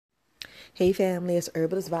Hey family, it's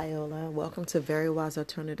Herbalist Viola. Welcome to Very Wise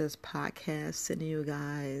Alternatives podcast. Sending you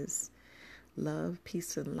guys love,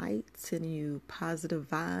 peace, and light. Sending you positive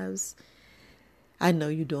vibes. I know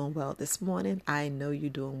you're doing well this morning. I know you're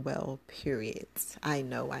doing well, period. I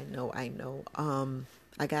know.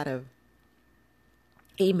 I got a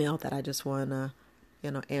email that I just want to,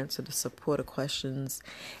 answer the supporter questions.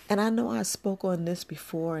 And I know I spoke on this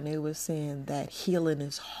before and they were saying that healing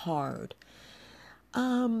is hard.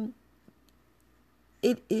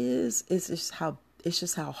 It is. It's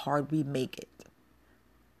just how hard we make it.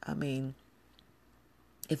 I mean,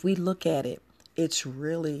 if we look at it, it's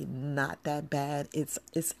really not that bad. It's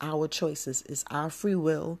our choices. It's our free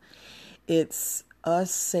will. It's us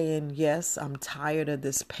saying, yes, I'm tired of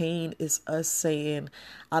this pain. It's us saying,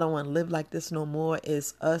 I don't want to live like this no more.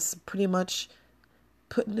 It's us pretty much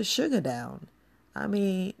putting the sugar down. I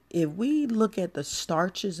mean, if we look at the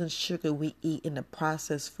starches and sugar we eat in the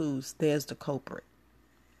processed foods, there's the culprit.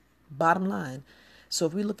 Bottom line. So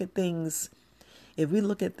if we look at things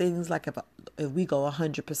like if we go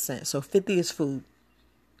 100%, so 50 is food.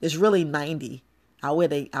 It's really 90. I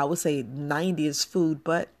would say 90 is food,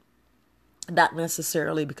 but not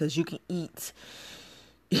necessarily, because you can eat.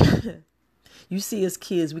 You see, as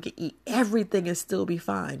kids, we can eat everything and still be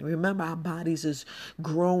fine. Remember, our bodies is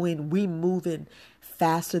growing. We moving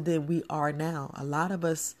faster than we are now. A lot of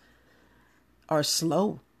us are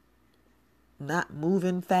slow, not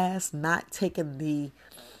moving fast, not taking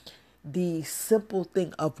the simple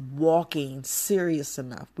thing of walking serious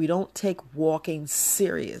enough. We don't take walking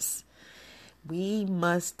serious. We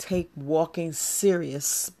must take walking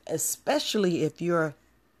serious, especially if you're,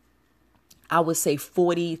 I would say,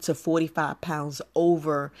 40 to 45 pounds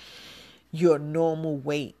over your normal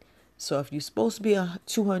weight. So if you're supposed to be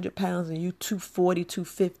 200 pounds and you 240,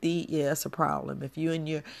 250, yeah, that's a problem. If you're in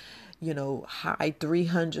your, high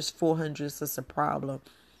 300s, 400s, that's a problem.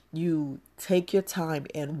 You take your time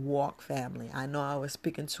and walk, family. I know I was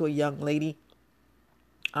speaking to a young lady.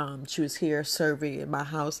 She was here serving in my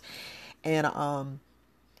house, and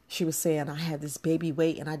she was saying, I have this baby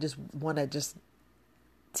weight and I just want to just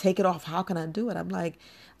take it off. How can I do it? I'm like,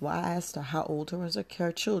 well, I asked her how old was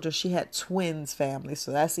her children. She had twins, family.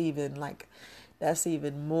 So that's even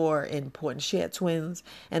more important. She had twins,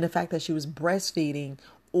 and the fact that she was breastfeeding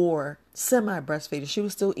or semi-breastfeeding, she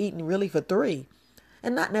was still eating really for three.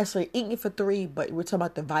 And not necessarily eating for three, but we're talking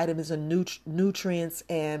about the vitamins and nutrients.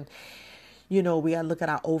 And, we got to look at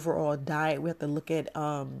our overall diet. We have to look at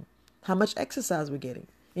how much exercise we're getting.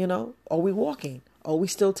 Are we walking? Are we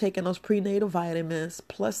still taking those prenatal vitamins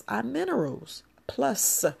plus our minerals?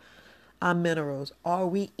 Are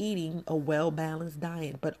we eating a well-balanced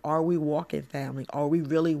diet? But are we walking, family? Are we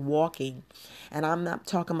really walking? And I'm not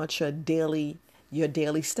talking about your daily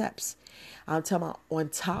steps. I'm talking about on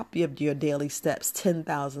top of your daily steps,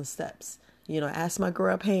 10,000 steps. Ask my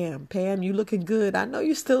girl Pam. Pam, you looking good. I know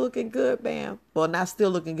you still looking good, Pam. Well, not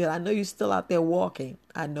still looking good. I know you still out there walking.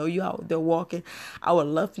 I know you out there walking. I would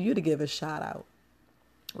love for you to give a shout out.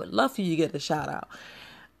 Would love for you to get a shout out.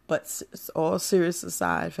 But all serious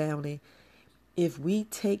aside, family, if we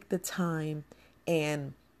take the time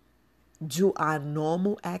and do our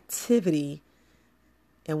normal activity,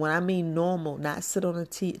 and when I mean normal, not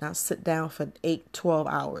not sit down for 8, 12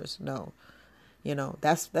 hours. No.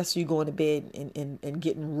 That's you going to bed and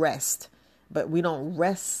getting rest. But we don't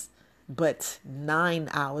rest but 9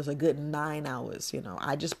 hours, a good 9 hours.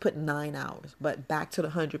 I just put 9 hours, but back to the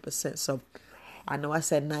 100%. So I know I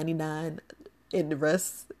said 99 in the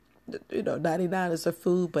rest, 99 is the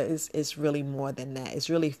food, but it's really more than that. It's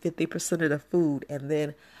really 50% of the food. And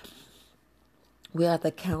then we have to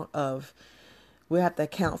account for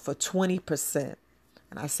 20%.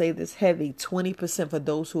 And I say this heavy, 20% for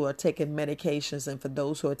those who are taking medications and for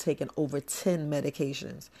those who are taking over 10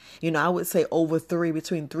 medications. I would say over 3,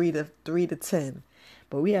 between 3 to 10.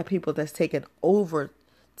 But we have people that's taking over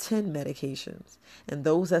 10 medications. And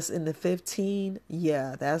those that's in the 15,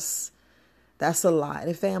 yeah, that's a lot.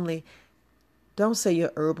 And family, don't say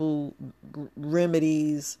your herbal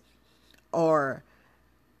remedies are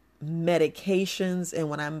medications. And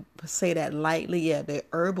when I say that lightly, yeah, they're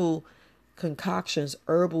herbal concoctions,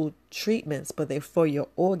 herbal treatments, but they're for your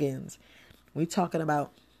organs. We're talking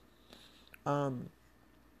about,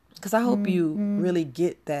 because I hope you really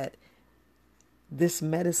get that this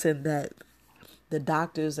medicine that the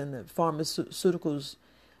doctors and the pharmaceuticals,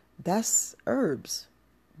 that's herbs,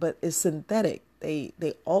 but it's synthetic.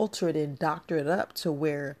 They alter it and doctor it up to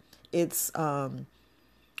where it's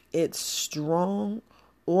strong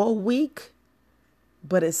or weak,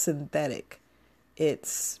 but it's synthetic.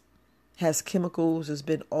 It's has chemicals. It's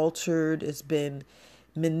been altered. It's been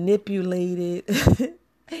manipulated,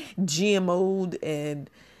 GMO'd, and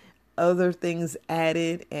other things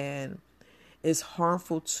added, and it's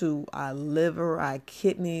harmful to our liver, our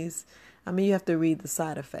kidneys. I mean, you have to read the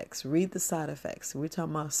side effects. Read the side effects. We're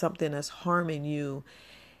talking about something that's harming you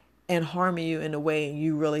and harming you in a way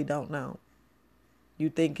you really don't know. You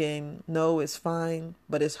thinking, no, it's fine,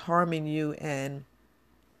 but it's harming you. And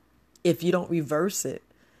if you don't reverse it,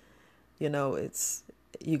 you're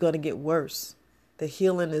going to get worse. The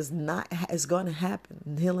healing is going to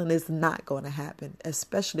happen. Healing is not going to happen,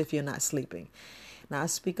 especially if you're not sleeping. Now, I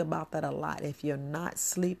speak about that a lot. If you're not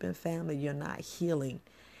sleeping, family, you're not healing.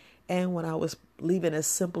 And when I was leaving as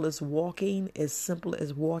simple as walking,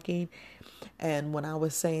 and when I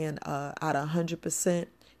was saying out of 100%,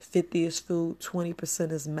 50 is food,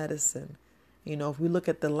 20% is medicine. If we look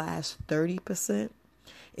at the last 30%,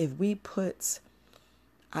 if we put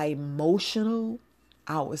our emotional,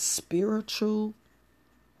 our spiritual,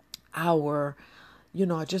 our,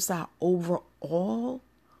 just our overall,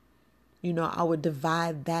 I would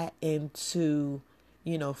divide that into,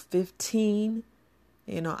 15,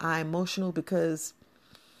 our emotional, because,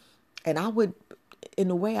 and I would, in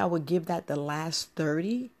a way, I would give that the last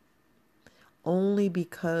 30, only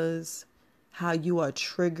because how you are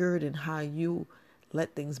triggered and how you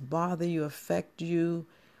let things bother you, affect you,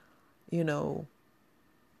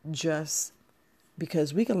 just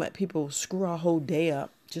because we can let people screw our whole day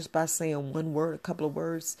up just by saying one word, a couple of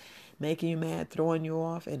words, making you mad, throwing you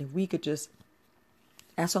off. And if we could just,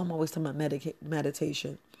 that's why I'm always talking about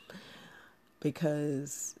meditation.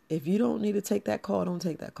 Because if you don't need to take that call, don't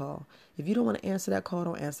take that call. If you don't want to answer that call,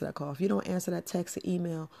 don't answer that call. If you don't answer that text or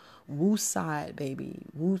email, woo side, baby.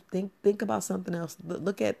 Woo, think about something else.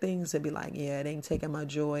 Look at things and be like, yeah, it ain't taking my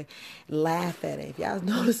joy. Laugh at it. If y'all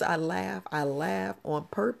notice, I laugh on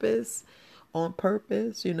purpose.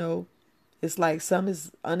 It's like some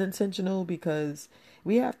is unintentional, because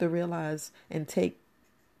we have to realize and take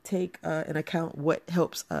in account what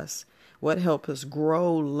helps us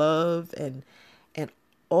grow, love, and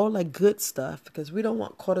all that good stuff, because we don't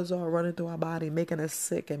want cortisol running through our body, making us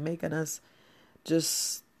sick and making us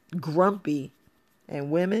just grumpy. And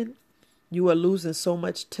women, you are losing so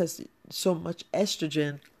much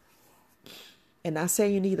estrogen. And I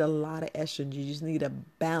say you need a lot of estrogen. You just need to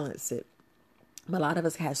balance it. A lot of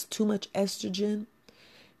us has too much estrogen,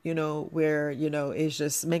 where, it's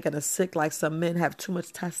just making us sick. Like some men have too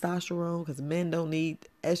much testosterone, because men don't need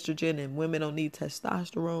estrogen and women don't need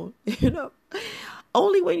testosterone,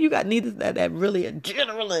 Only when you needed that really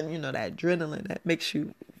adrenaline, that adrenaline that makes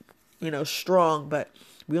you, strong. But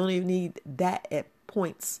we only need that at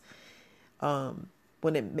points when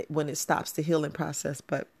it stops the healing process.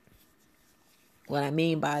 But what I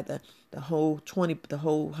mean by the whole 20, the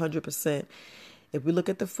whole 100%, if we look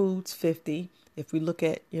at the foods, 50. If we look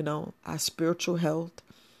at, our spiritual health,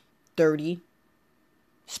 30.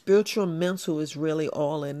 Spiritual and mental is really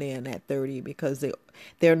all in there in that 30, because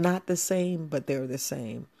they're not the same, but they're the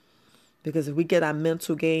same. Because if we get our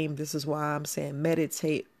mental game, this is why I'm saying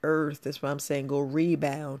meditate, earth. That's why I'm saying go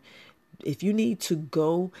rebound. If you need to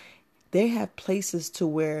go, they have places to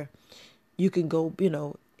where you can go,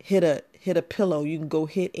 hit a pillow. You can go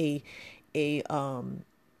hit a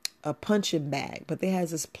punching bag, but there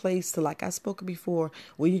has this place to, like I spoke before,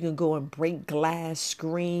 where you can go and break glass,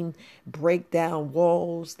 scream, break down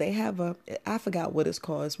walls. They have I forgot what it's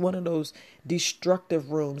called. It's one of those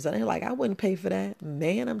destructive rooms. And they're like, I wouldn't pay for that.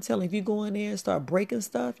 Man, I'm telling you, if you go in there and start breaking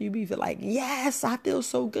stuff, you be like, yes, I feel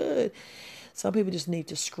so good. Some people just need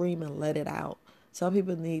to scream and let it out. Some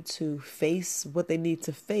people need to face what they need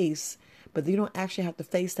to face, but you don't actually have to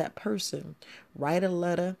face that person. Write a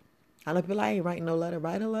letter. I know people like, I ain't writing no letter.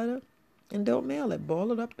 Write a letter and don't mail it.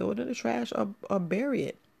 Boil it up, throw it in the trash, or bury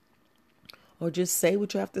it. Or just say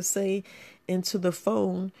what you have to say into the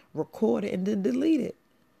phone, record it, and then delete it.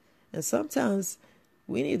 And sometimes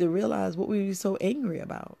we need to realize what we be so angry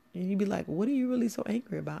about. And you'd be like, what are you really so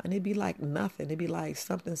angry about? And it'd be like nothing. It'd be like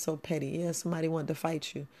something so petty. Yeah, somebody wanted to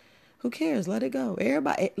fight you. Who cares? Let it go.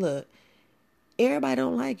 Everybody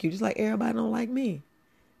don't like you, just like everybody don't like me.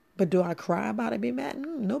 But do I cry about it, be mad?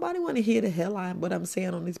 Nobody want to hear the hell what I'm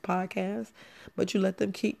saying on these podcasts. But you let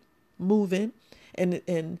them keep moving. And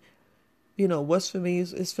what's for me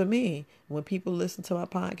is for me. When people listen to my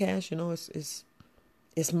podcast,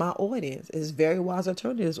 it's my audience. It's Very Wise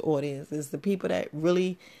Alternatives audience. It's the people that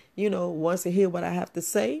really, wants to hear what I have to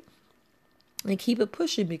say and keep it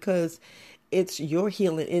pushing, because it's your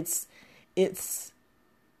healing. It's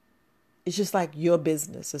just like your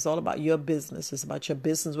business. It's all about your business. It's about your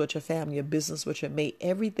business with your family, your business with your mate.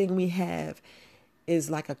 Everything we have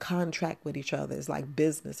is like a contract with each other. It's like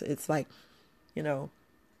business. It's like,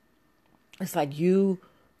 It's like you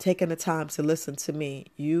taking the time to listen to me.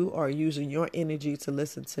 You are using your energy to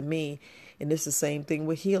listen to me. And it's the same thing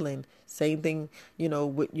with healing. Same thing,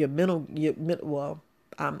 with your well,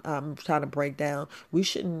 I'm trying to break down. We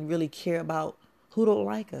shouldn't really care about who don't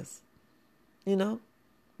like us,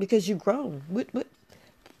 because you've grown.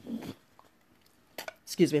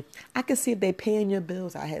 Excuse me. I can see if they paying your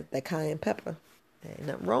bills. I had that cayenne pepper. There ain't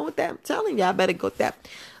nothing wrong with that. I'm telling you, I better go with that.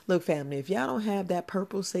 Look, family, if y'all don't have that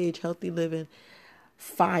Purple Sage Healthy Living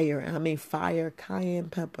fire cayenne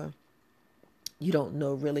pepper, you don't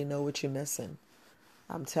really know what you're missing.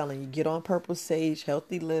 I'm telling you, get on Purple Sage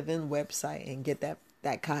Healthy Living website and get that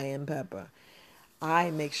cayenne pepper.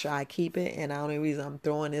 I make sure I keep it, and the only reason I'm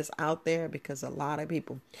throwing this out there because a lot of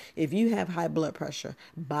people, if you have high blood pressure,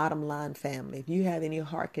 bottom line, family, if you have any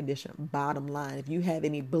heart condition, bottom line, if you have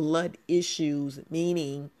any blood issues,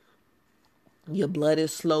 meaning your blood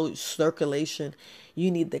is slow circulation,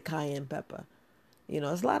 you need the cayenne pepper.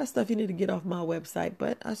 There's a lot of stuff you need to get off my website,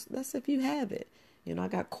 but that's if you have it. I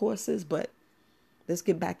got courses, but let's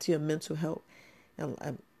get back to your mental health,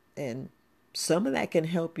 and some of that can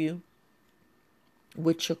help you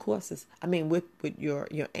with your courses. With your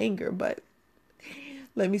anger, but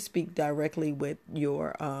let me speak directly with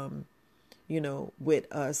your,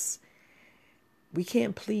 with us. We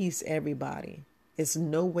can't please everybody. It's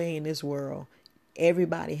no way in this world.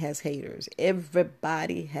 Everybody has haters.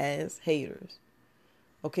 Everybody has haters.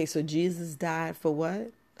 Okay, so Jesus died for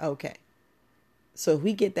what? Okay. So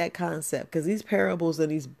we get that concept, because these parables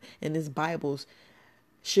and these Bibles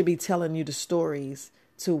should be telling you the stories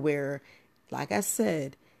to where, like I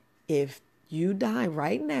said, if you die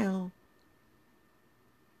right now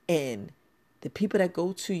and the people that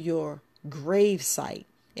go to your grave site,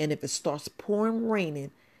 and if it starts pouring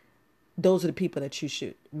raining, those are the people that you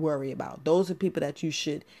should worry about. Those are the people that you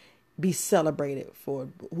should be celebrated for,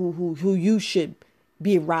 who you should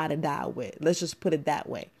be ride or die with. Let's just put it that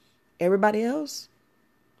way. Everybody else,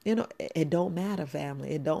 it don't matter, family.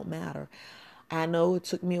 It don't matter. I know it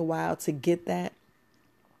took me a while to get that,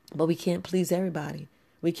 but we can't please everybody.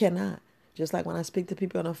 We cannot. Just like when I speak to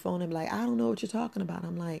people on the phone, they're like, I don't know what you're talking about.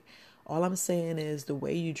 I'm like, all I'm saying is the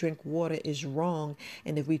way you drink water is wrong.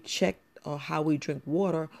 And if we check how we drink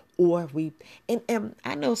water, or if we, and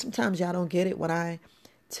I know sometimes y'all don't get it when I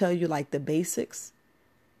tell you like the basics,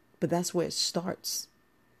 but that's where it starts.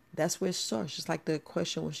 That's where it starts. Just like the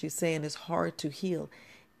question when she's saying it's hard to heal.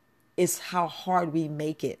 It's how hard we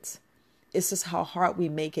make it. It's just how hard we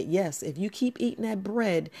make it. Yes, if you keep eating that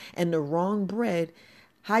bread and the wrong bread,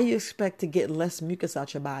 how you expect to get less mucus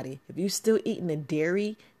out your body? If you're still eating the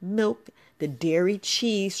dairy milk, the dairy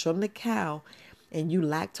cheese from the cow, and you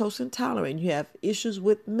lactose intolerant, you have issues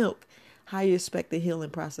with milk, how you expect the healing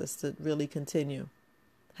process to really continue?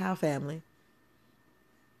 How, family?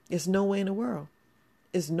 It's no way in the world.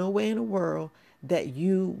 It's no way in the world that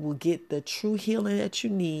you will get the true healing that you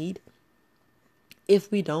need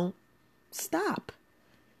if we don't stop.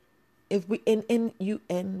 If we and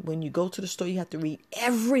when you go to the store, you have to read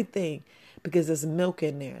everything, because there's milk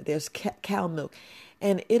in there. There's cow milk,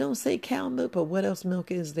 and it don't say cow milk, but what else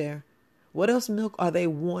milk is there? What else milk are they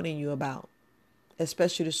warning you about?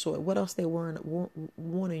 Especially the soy. What else they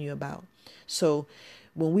warning you about? So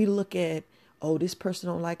when we look at, oh, this person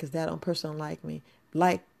don't like us, that person don't like me,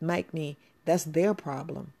 that's their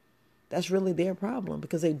problem. That's really their problem,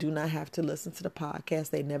 because they do not have to listen to the podcast.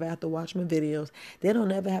 They never have to watch my videos. They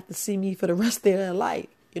don't ever have to see me for the rest of their life.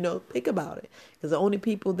 Think about it. Because the only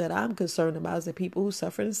people that I'm concerned about is the people who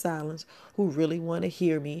suffer in silence, who really want to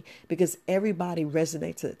hear me, because everybody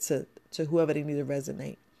resonates to whoever they need to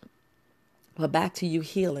resonate. But back to you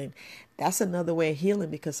healing. That's another way of healing,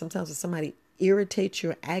 because sometimes when somebody irritates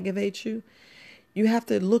you or aggravates you, you have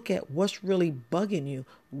to look at what's really bugging you.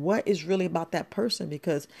 What is really about that person?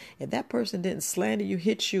 Because if that person didn't slander you,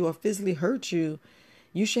 hit you, or physically hurt you,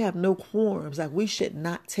 you should have no quorums. Like, we should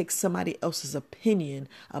not take somebody else's opinion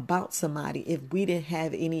about somebody if we didn't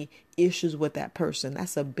have any issues with that person.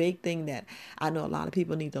 That's a big thing that I know a lot of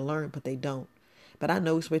people need to learn, but they don't. But I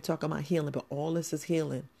know we're talking about healing, but all this is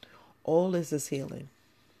healing. All this is healing.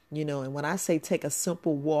 And when I say take a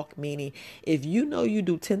simple walk, meaning if you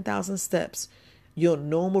do 10,000 steps, your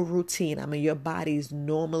normal routine, your body's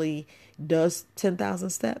normally does 10,000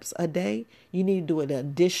 steps a day, you need to do an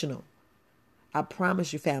additional. I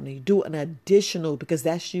promise you, family, do an additional, because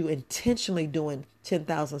that's you intentionally doing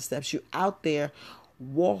 10,000 steps. You're out there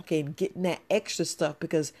walking, getting that extra stuff,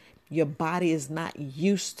 because your body is not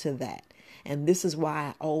used to that. And this is why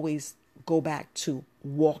I always go back to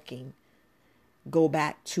walking. go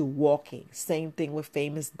back to walking. Same thing with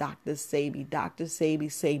famous Dr. Sebi. Dr.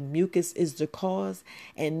 Sebi say mucus is the cause,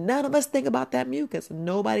 and none of us think about that mucus.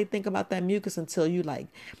 Nobody think about that mucus until you like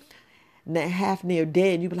half near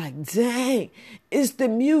dead. You be like, dang, it's the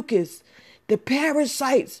mucus, the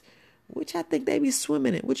parasites, which I think they be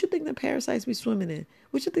swimming in. What you think the parasites be swimming in?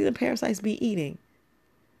 What you think the parasites be eating?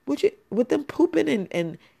 With them pooping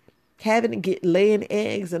and having to get laying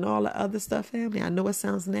eggs and all the other stuff, family. I know it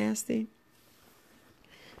sounds nasty.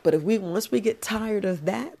 But once we get tired of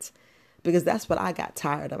that, because that's what I got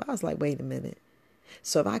tired of. I was like, wait a minute.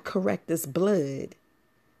 So if I correct this blood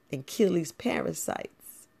and kill these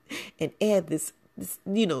parasites and add this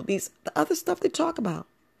the other stuff they talk about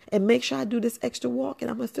and make sure I do this extra walk and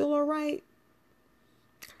I'm going to feel all right.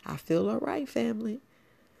 I feel all right, family.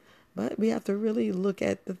 But we have to really look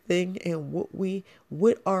at the thing and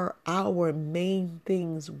what are our main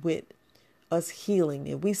things with us healing.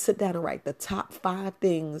 If we sit down and write the top 5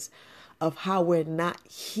 things of how we're not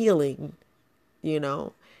healing,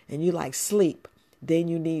 and you like sleep, then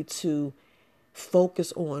you need to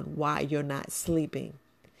focus on why you're not sleeping.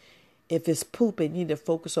 If it's pooping, you need to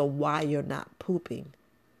focus on why you're not pooping,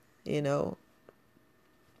 and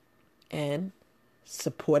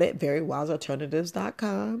support at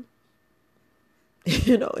verywisealternatives.com.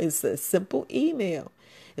 It's a simple email.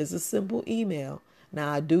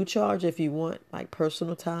 Now, I do charge if you want like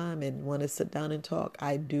personal time and want to sit down and talk.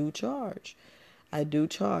 I do charge.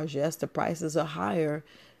 Yes, the prices are higher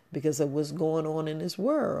because of what's going on in this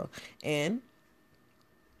world. And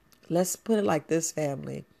let's put it like this,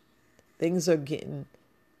 family. Things are getting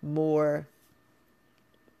more,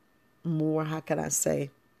 how can I say?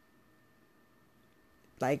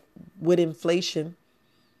 Like with inflation,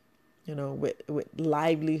 with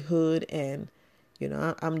livelihood and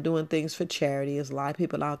I'm doing things for charity. There's a lot of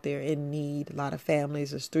people out there in need, a lot of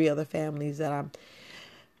families. There's 3 other families that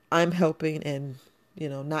I'm helping and,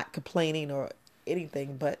 not complaining or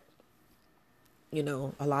anything. But, a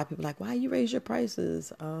lot of people are like, why you raise your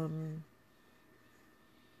prices?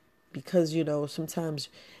 Because, sometimes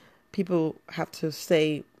people have to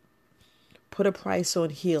say, put a price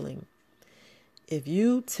on healing. If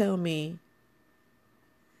you tell me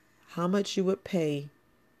how much you would pay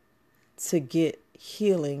to get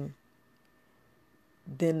healing,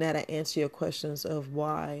 then that'll answer your questions of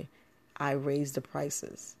why I raised the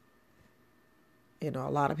prices. A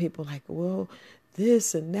lot of people are like, well,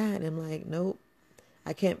 this and that. And I'm like, nope,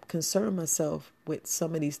 I can't concern myself with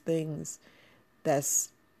some of these things that's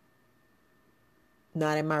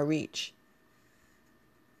not in my reach.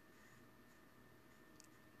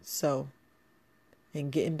 So,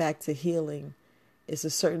 and getting back to healing, it's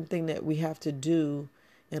a certain thing that we have to do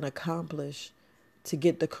and accomplish to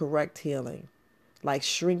get the correct healing. Like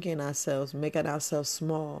shrinking ourselves, making ourselves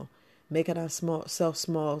small, making ourselves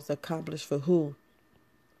small to accomplish for who?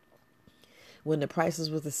 When the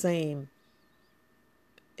prices was the same,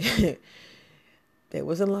 there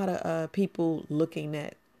wasn't a lot of people looking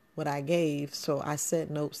at what I gave. So I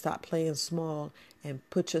said, nope, stop playing small and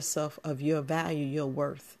put yourself of your value, your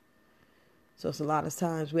worth. So it's a lot of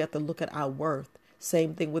times we have to look at our worth.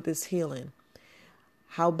 Same thing with this healing.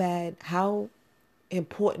 How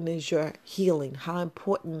important is your healing? How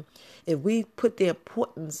important, if we put the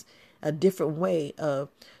importance a different way of,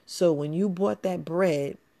 so when you bought that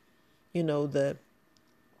bread, the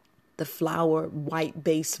flour white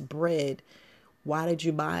based bread, why did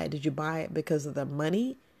you buy it? Did you buy it because of the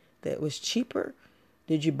money that was cheaper?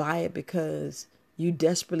 Did you buy it because you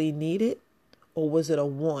desperately need it? Or was it a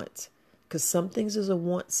want? Because some things is a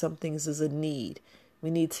want, some things is a need. We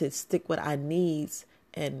need to stick with our needs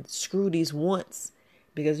and screw these wants,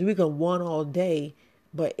 because we can want all day,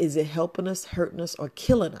 but is it helping us, hurting us, or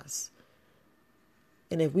killing us?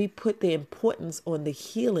 And if we put the importance on the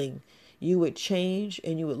healing, you would change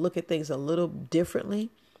and you would look at things a little differently.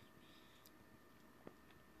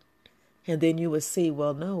 And then you would see,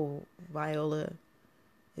 well, no, Viola,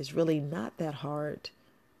 it's really not that hard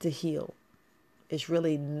to heal. It's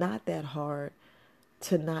really not that hard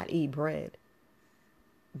to not eat bread.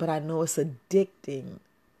 But I know it's addicting.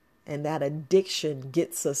 And that addiction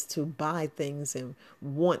gets us to buy things and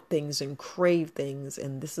want things and crave things.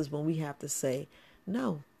 And this is when we have to say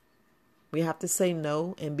no. We have to say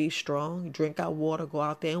no and be strong. Drink our water, go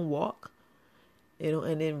out there and walk.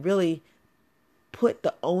 And then really put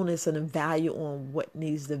the onus and the value on what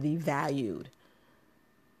needs to be valued.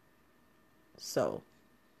 So,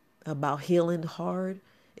 about healing hard,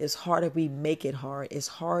 it's hard if we make it hard. It's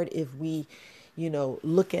hard if we,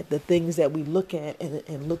 look at the things that we look at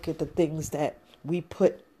and look at the things that we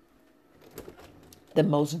put the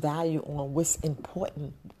most value on what's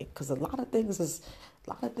important, because a lot of things is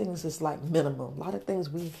like minimum. A lot of things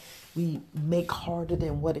we make harder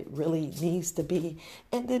than what it really needs to be.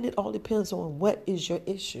 And then it all depends on what is your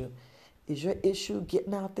issue. Is your issue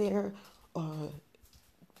getting out there,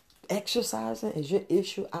 exercising? Is your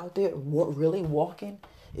issue out there really walking?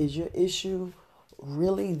 Is your issue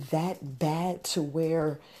really that bad to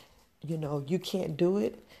where you can't do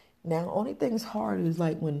it? Now, only thing's hard is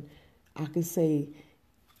like when I can say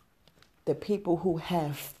the people who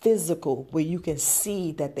have physical, where you can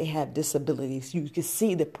see that they have disabilities. You can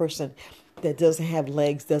see the person that doesn't have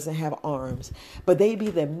legs, doesn't have arms, but they be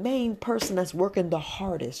the main person that's working the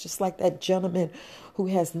hardest. Just like that gentleman who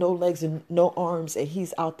has no legs and no arms, and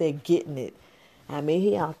he's out there getting it. I mean,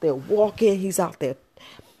 he out there walking, he's out there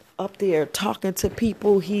up there talking to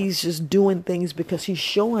people. He's just doing things because he's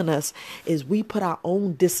showing us is we put our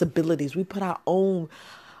own disabilities, we put our own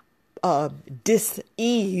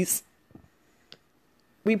dis-ease,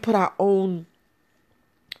 we put our own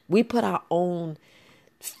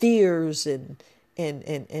fears and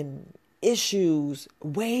issues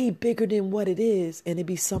way bigger than what it is, and it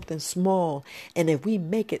be something small. And if we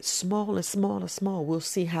make it small and small and small, we'll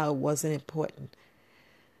see how it wasn't important.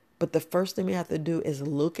 But the first thing we have to do is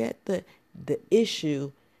look at the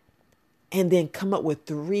issue and then come up with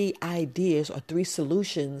 3 ideas or 3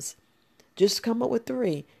 solutions. Just come up with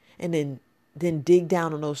 3 and then dig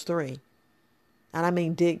down on those 3. And I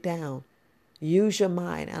mean dig down. Use your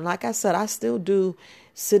mind. And like I said, I still do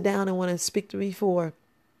sit down and want to speak to me for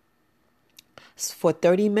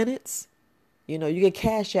 30 minutes. You can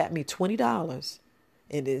cash at me $20.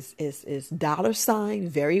 It is $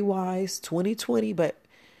 very wise 2020, but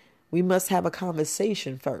we must have a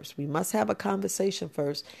conversation first.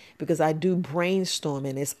 Because I do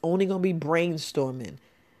brainstorming. It's only going to be brainstorming.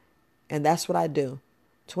 And that's what I do.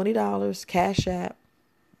 $20, Cash App.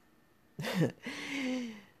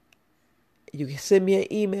 You can send me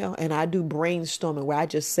an email, and I do brainstorming where I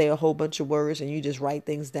just say a whole bunch of words and you just write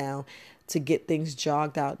things down to get things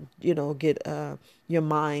jogged out, get your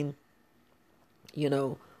mind,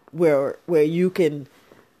 where you can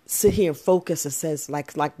sit here and focus. It says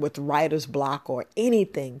like with writer's block or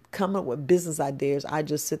anything, come up with business ideas. I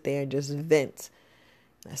just sit there and just vent.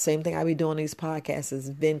 The same thing I be doing these podcasts is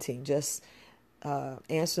venting, just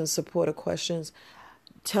answering supportive questions,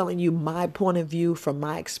 telling you my point of view from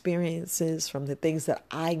my experiences, from the things that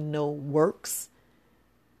I know works,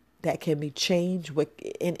 that can be changed.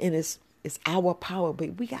 And it's our power,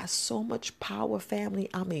 but we got so much power, family.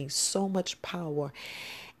 I mean, so much power,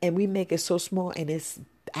 and we make it so small, and it's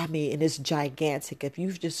gigantic. If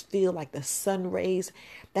you just feel like the sun rays,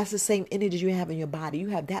 that's the same energy you have in your body. You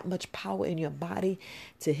have that much power in your body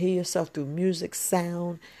to heal yourself through music,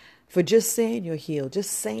 sound, for just saying you're healed,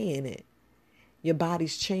 just saying it. Your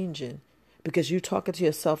body's changing because you're talking to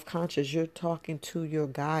your self-conscious. You're talking to your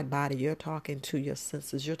God body. You're talking to your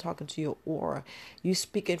senses. You're talking to your aura. You're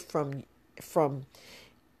speaking from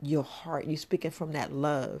your heart. You're speaking from that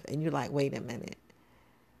love. And you're like, wait a minute.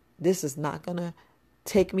 This is not going to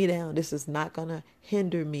take me down. This is not going to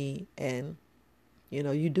hinder me. And,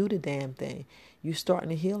 you do the damn thing. You starting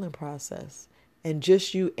the healing process. And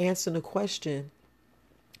just you answering the question,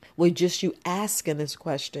 with just you asking this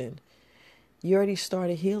question, you already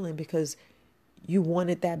started healing because you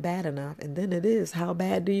want it that bad enough. And then it is, how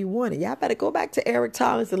bad do you want it? Y'all better go back to Eric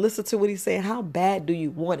Thomas and listen to what he's saying. How bad do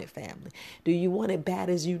you want it, family? Do you want it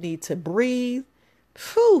bad as you need to breathe?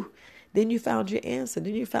 Phew. Then you found your answer.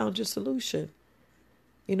 Then you found your solution.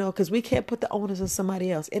 Because we can't put the onus on somebody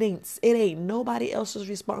else. It ain't nobody else's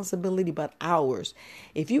responsibility but ours.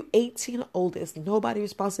 If you 18 or older, it's nobody's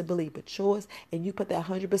responsibility but yours. And you put that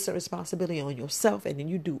 100% responsibility on yourself. And then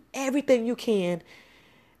you do everything you can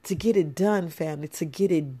to get it done, family, to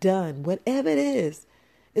get it done. Whatever it is,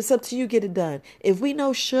 it's up to you, get it done. If we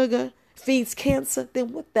know sugar feeds cancer,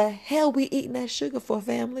 then what the hell we eating that sugar for,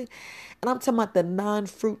 family? And I'm talking about the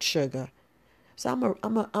non-fruit sugar. So I'm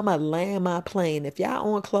a land my plane. If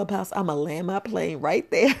y'all on Clubhouse, I'm a land my plane right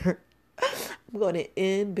there. I'm going to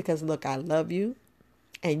end because, look, I love you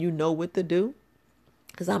and you know what to do,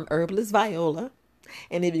 because I'm Herbalist Viola.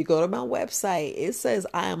 And if you go to my website, it says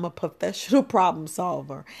I am a professional problem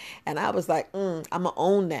solver. And I was like, I'm going to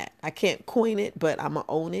own that. I can't coin it, but I'm going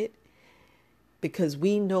to own it. Because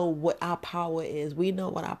we know what our power is. We know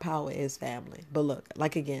what our power is, family. But look,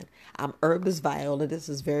 like again, I'm Herbalist Viola. This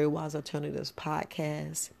is Very Wise Alternatives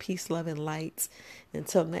Podcast. Peace, love, and light.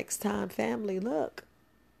 Until next time, family, look.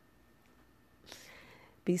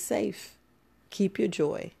 Be safe. Keep your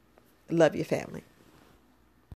joy. Love your family.